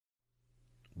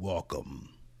Welcome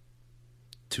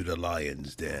to the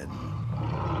Lion's Den.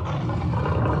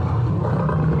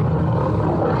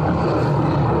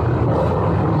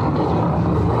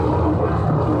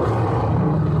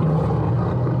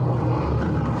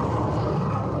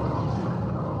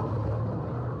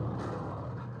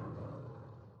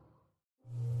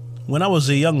 When I was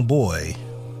a young boy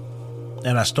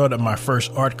and I started my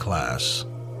first art class,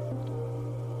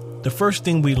 the first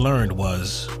thing we learned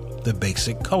was the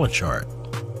basic color chart.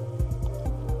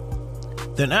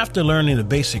 Then after learning the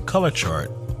basic color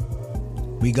chart,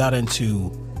 we got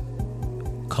into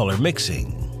color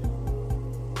mixing.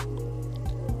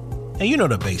 And you know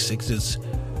the basics. It's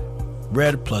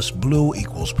red plus blue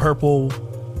equals purple.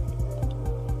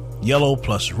 Yellow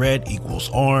plus red equals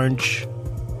orange.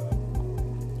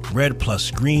 Red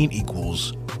plus green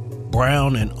equals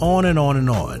brown, and on and on and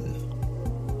on.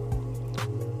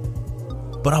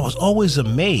 But I was always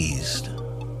amazed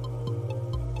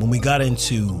when we got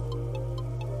into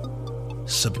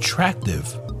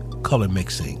subtractive color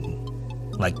mixing,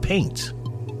 like paint.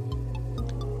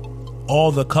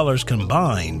 All the colors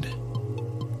combined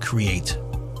create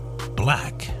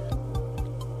black.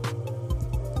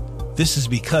 This is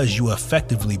because you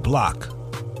effectively block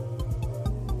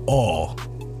all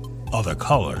other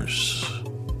colors.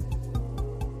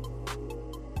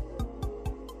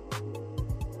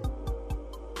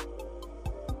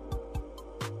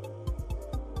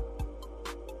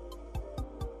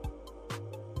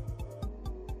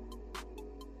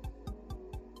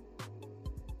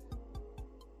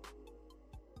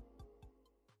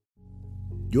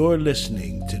 You're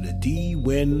listening to the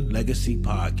D-Win Legacy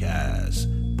Podcast,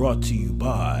 brought to you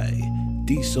by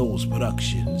D-Souls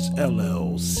Productions,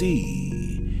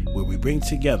 LLC, where we bring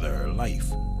together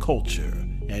life, culture,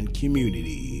 and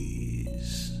communities.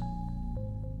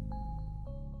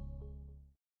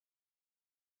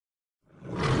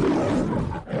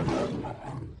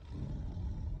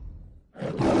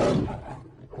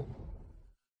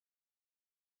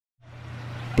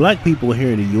 Black people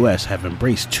here in the U.S. have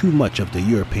embraced too much of the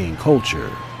European culture.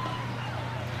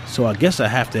 So I guess I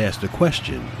have to ask the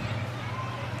question,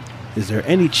 is there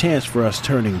any chance for us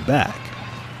turning back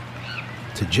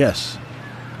to just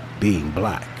being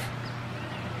black?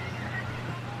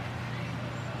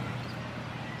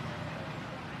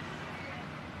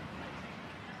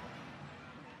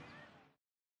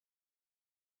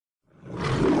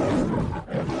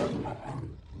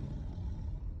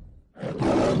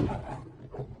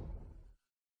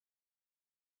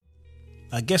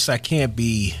 I guess I can't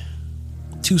be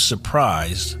too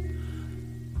surprised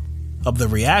of the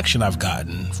reaction I've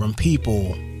gotten from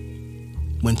people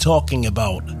when talking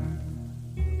about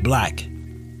black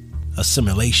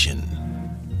assimilation.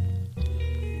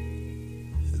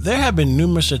 There have been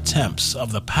numerous attempts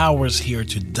of the powers here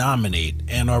to dominate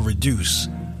and or reduce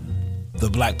the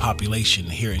black population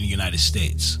here in the United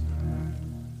States.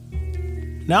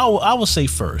 Now, I will say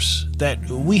first that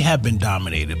we have been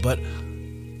dominated, but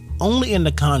only in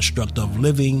the construct of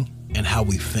living and how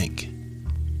we think.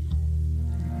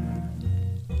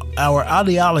 Our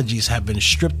ideologies have been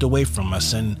stripped away from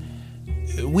us, and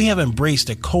we have embraced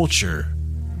a culture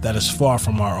that is far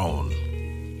from our own.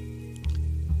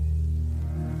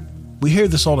 We hear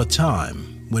this all the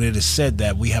time when it is said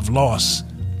that we have lost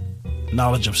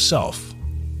knowledge of self.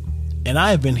 And I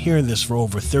have been hearing this for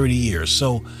over 30 years.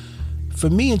 So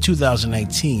for me in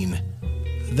 2019,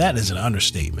 that is an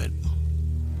understatement.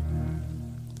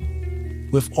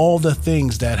 With all the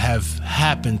things that have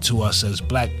happened to us as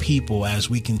black people, as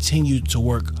we continue to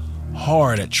work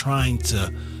hard at trying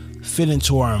to fit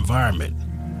into our environment,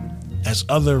 as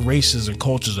other races and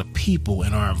cultures of people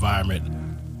in our environment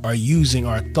are using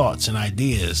our thoughts and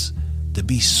ideas to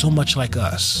be so much like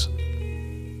us.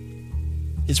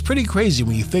 It's pretty crazy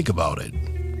when you think about it.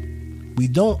 We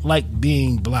don't like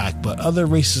being black, but other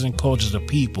races and cultures of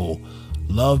people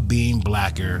love being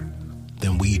blacker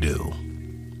than we do.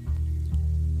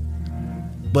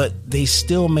 But they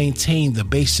still maintain the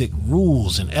basic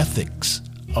rules and ethics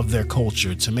of their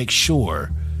culture to make sure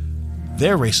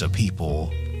their race of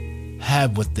people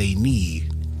have what they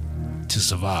need to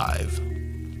survive.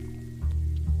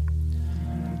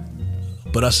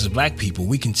 But us as black people,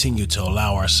 we continue to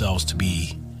allow ourselves to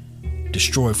be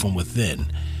destroyed from within.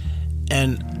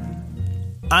 And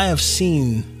I have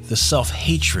seen the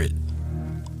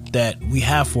self-hatred that we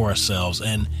have for ourselves,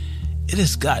 and it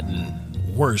has gotten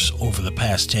worse over the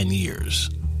past 10 years.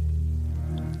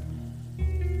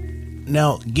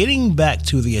 Now, getting back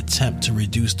to the attempt to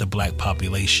reduce the black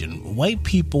population, white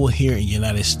people here in the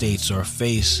United States are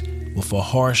faced with a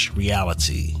harsh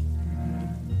reality.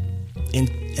 In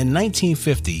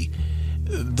 1950,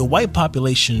 The white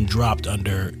population dropped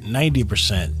under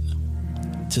 90%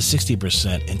 to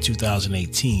 60% in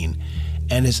 2018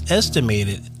 and is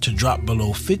estimated to drop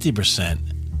below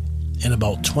 50% in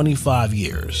about 25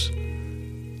 years.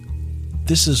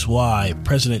 This is why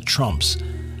President Trump's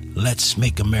 "Let's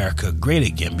Make America Great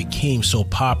Again" became so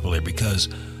popular, because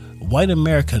white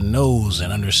America knows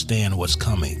and understands what's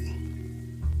coming.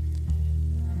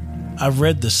 I've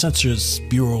read the Census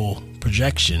Bureau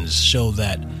projections show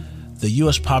that the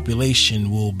U.S. population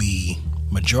will be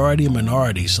majority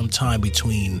minority sometime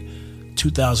between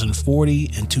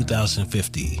 2040 and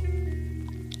 2050.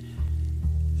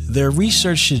 Their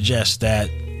research suggests that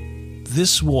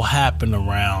this will happen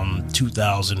around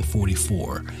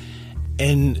 2044.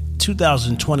 In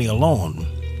 2020 alone,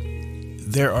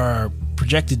 there are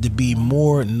projected to be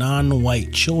more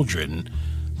non-white children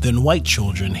than white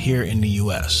children here in the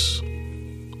U.S.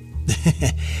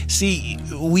 See,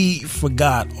 we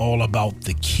forgot all about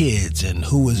the kids and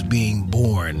who is being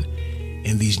born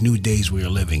in these new days we are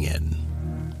living in.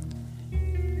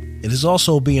 It is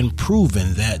also being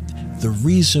proven that the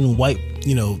reason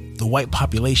the white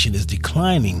population is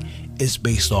declining is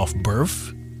based off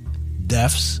birth,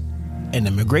 deaths, and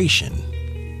immigration.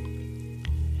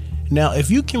 Now,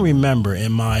 if you can remember,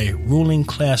 in my ruling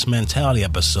class mentality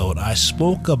episode, I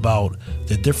spoke about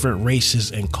the different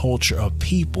races and culture of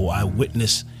people I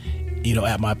witnessed,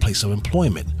 at my place of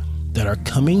employment that are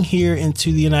coming here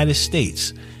into the United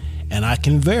States. And I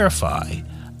can verify,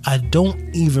 I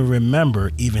don't even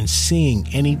remember even seeing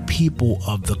any people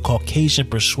of the Caucasian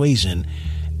persuasion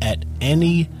at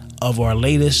any of our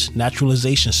latest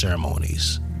naturalization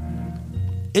ceremonies.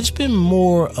 It's been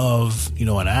more of,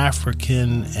 an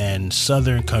African and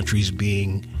Southern countries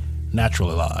being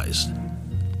naturalized.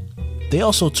 They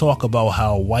also talk about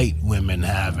how white women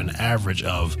have an average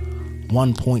of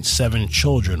 1.7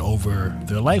 children over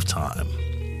their lifetime,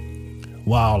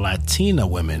 while Latina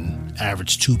women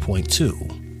average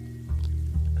 2.2.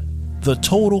 The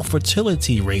total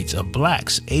fertility rates of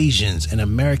blacks, Asians, and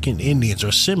American Indians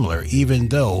are similar, even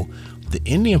though the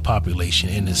Indian population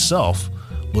in itself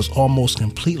was almost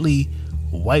completely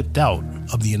wiped out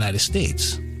of the United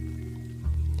States.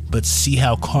 But see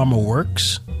how karma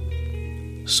works?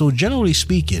 So generally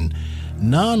speaking,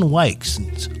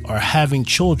 non-whites are having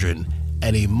children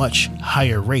at a much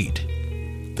higher rate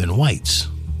than whites.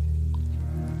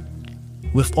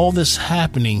 With all this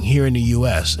happening here in the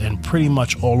US and pretty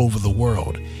much all over the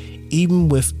world, even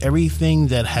with everything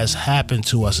that has happened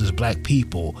to us as black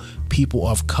people, people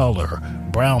of color,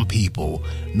 brown people,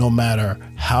 no matter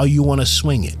how you want to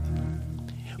swing it,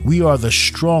 we are the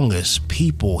strongest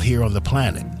people here on the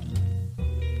planet.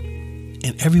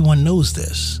 And everyone knows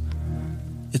this.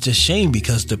 It's a shame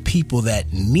because the people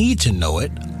that need to know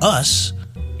it, us,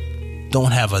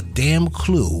 don't have a damn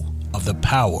clue of the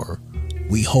power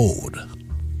we hold.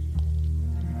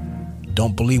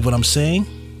 Don't believe what I'm saying?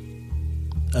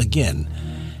 Again,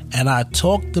 and I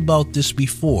talked about this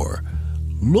before,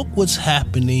 look what's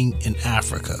happening in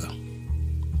Africa.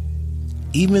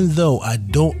 Even though I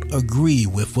don't agree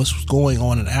with what's going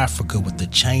on in Africa with the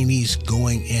Chinese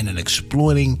going in and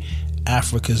exploiting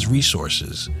Africa's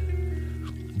resources,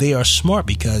 they are smart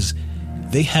because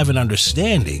they have an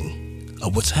understanding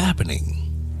of what's happening.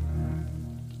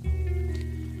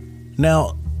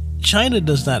 Now, China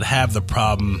does not have the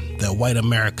problem that white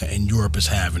America and Europe is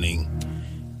having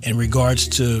in regards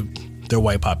to their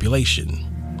white population.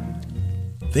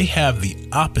 They have the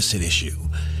opposite issue.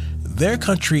 Their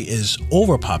country is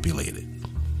overpopulated,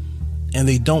 and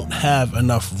they don't have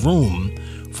enough room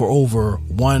for over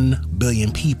 1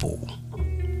 billion people,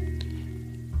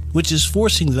 which is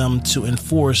forcing them to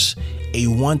enforce a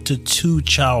 1 to 2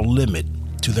 child limit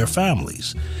to their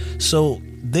families. So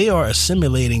they are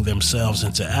assimilating themselves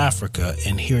into Africa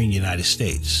and here in the United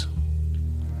States.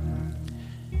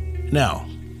 Now,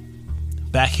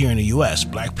 back here in the U.S.,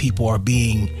 black people are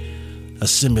being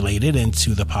assimilated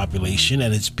into the population,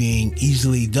 and it's being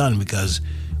easily done because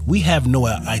we have no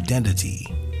identity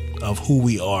of who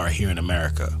we are here in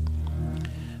America.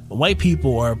 White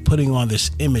people are putting on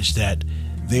this image that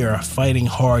they are fighting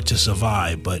hard to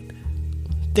survive, but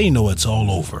they know it's all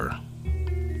over.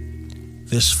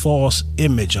 This false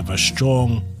image of a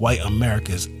strong white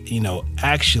America is,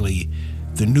 actually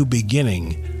the new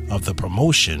beginning of the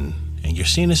promotion, and you're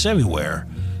seeing this everywhere,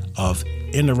 of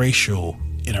interracial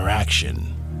interaction.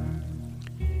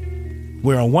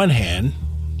 Where on one hand,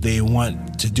 they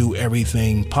want to do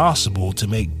everything possible to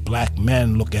make black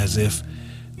men look as if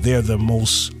they're the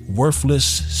most worthless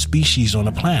species on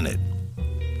the planet.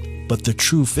 But the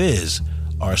truth is,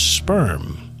 our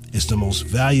sperm is the most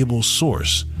valuable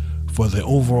source for the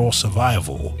overall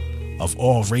survival of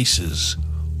all races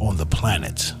on the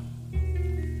planet.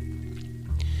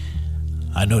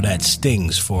 I know that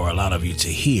stings for a lot of you to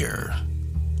hear,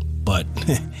 but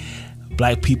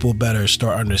black people better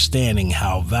start understanding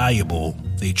how valuable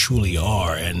they truly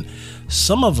are. And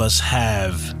some of us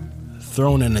have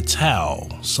thrown in the towel.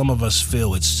 Some of us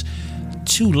feel it's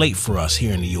too late for us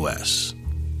here in the U.S.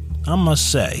 I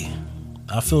must say,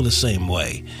 I feel the same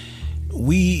way.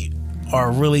 We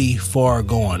are really far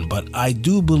gone, but I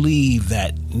do believe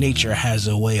that nature has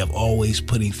a way of always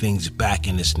putting things back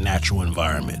in its natural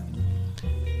environment.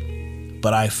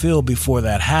 But I feel before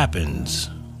that happens,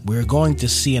 we're going to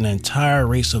see an entire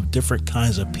race of different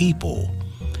kinds of people.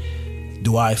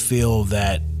 Do I feel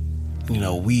that,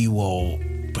 we will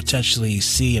potentially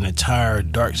see an entire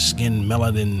dark-skinned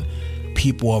melanin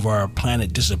people of our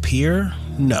planet disappear?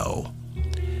 No.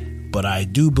 But I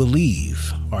do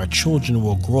believe our children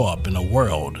will grow up in a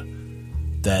world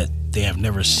that they have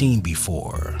never seen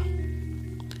before.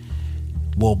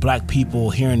 Will black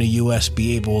people here in the U.S.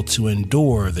 be able to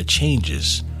endure the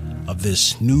changes of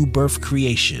this new birth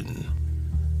creation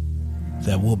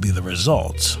that will be the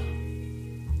result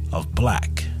of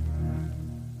black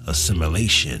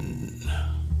assimilation?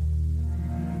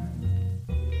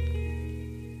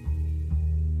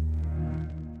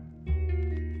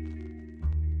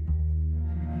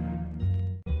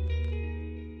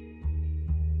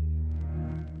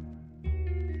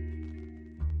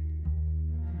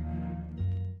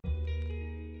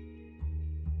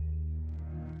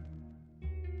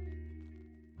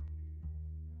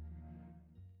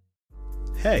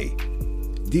 Hey,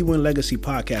 D1 Legacy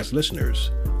Podcast listeners,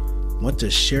 want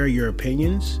to share your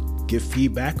opinions, give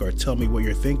feedback, or tell me what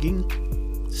you're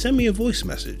thinking? Send me a voice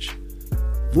message.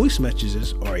 Voice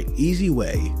messages are an easy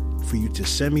way for you to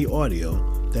send me audio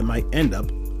that might end up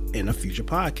in a future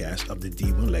podcast of the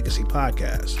D1 Legacy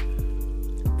Podcast.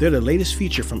 They're the latest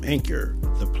feature from Anchor,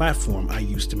 the platform I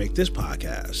use to make this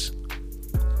podcast.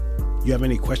 You have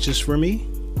any questions for me?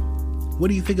 What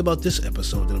do you think about this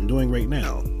episode that I'm doing right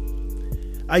now?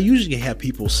 I usually have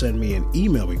people send me an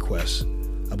email request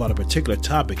about a particular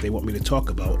topic they want me to talk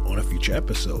about on a future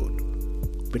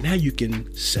episode. But now you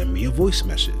can send me a voice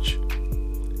message.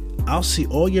 I'll see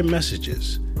all your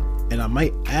messages, and I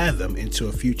might add them into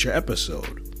a future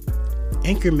episode.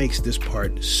 Anchor makes this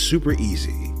part super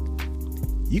easy.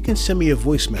 You can send me a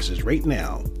voice message right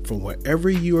now from wherever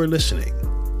you are listening.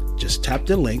 Just tap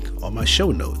the link on my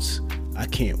show notes. I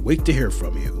can't wait to hear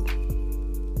from you.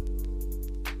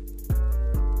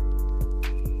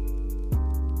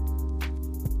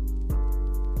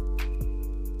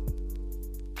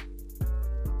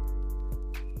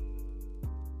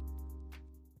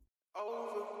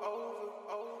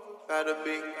 About to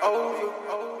be over.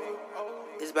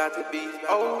 It's about to be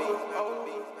over.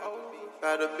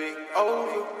 About to be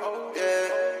over. Yeah.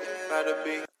 About to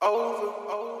be over.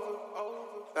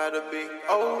 About to be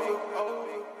over.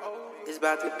 It's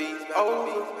about to be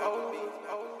over.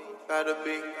 About to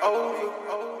be over.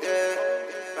 Yeah.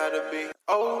 About to be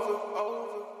over.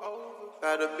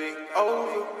 About to be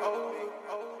over.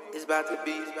 It's about to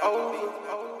be over.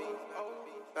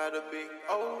 About to be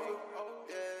over.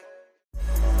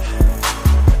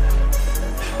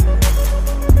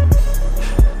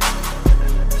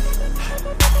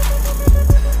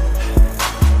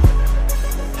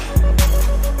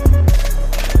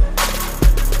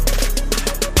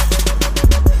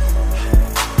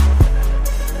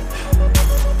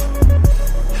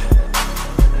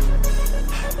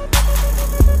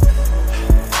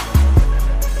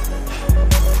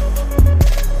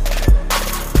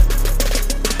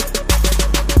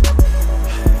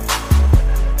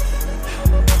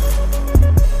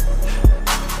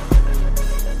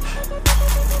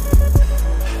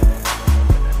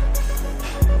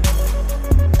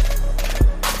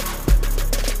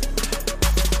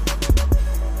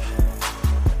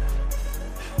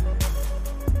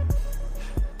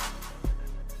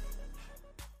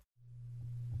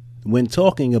 When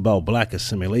talking about black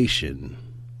assimilation,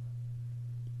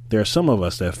 there are some of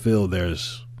us that feel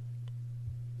there's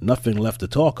nothing left to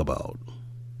talk about.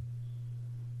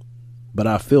 But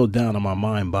I feel down in my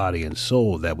mind, body, and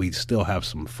soul that we still have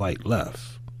some fight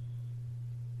left.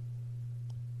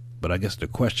 But I guess the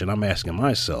question I'm asking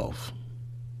myself,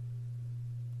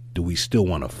 do we still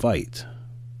want to fight?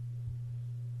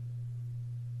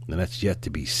 And that's yet to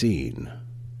be seen.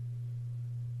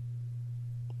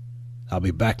 I'll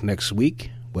be back next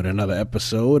week with another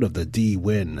episode of the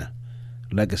D-Win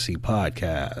Legacy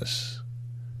Podcast.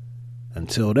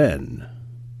 Until then,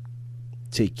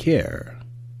 take care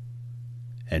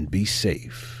and be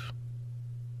safe.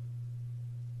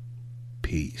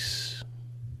 Peace.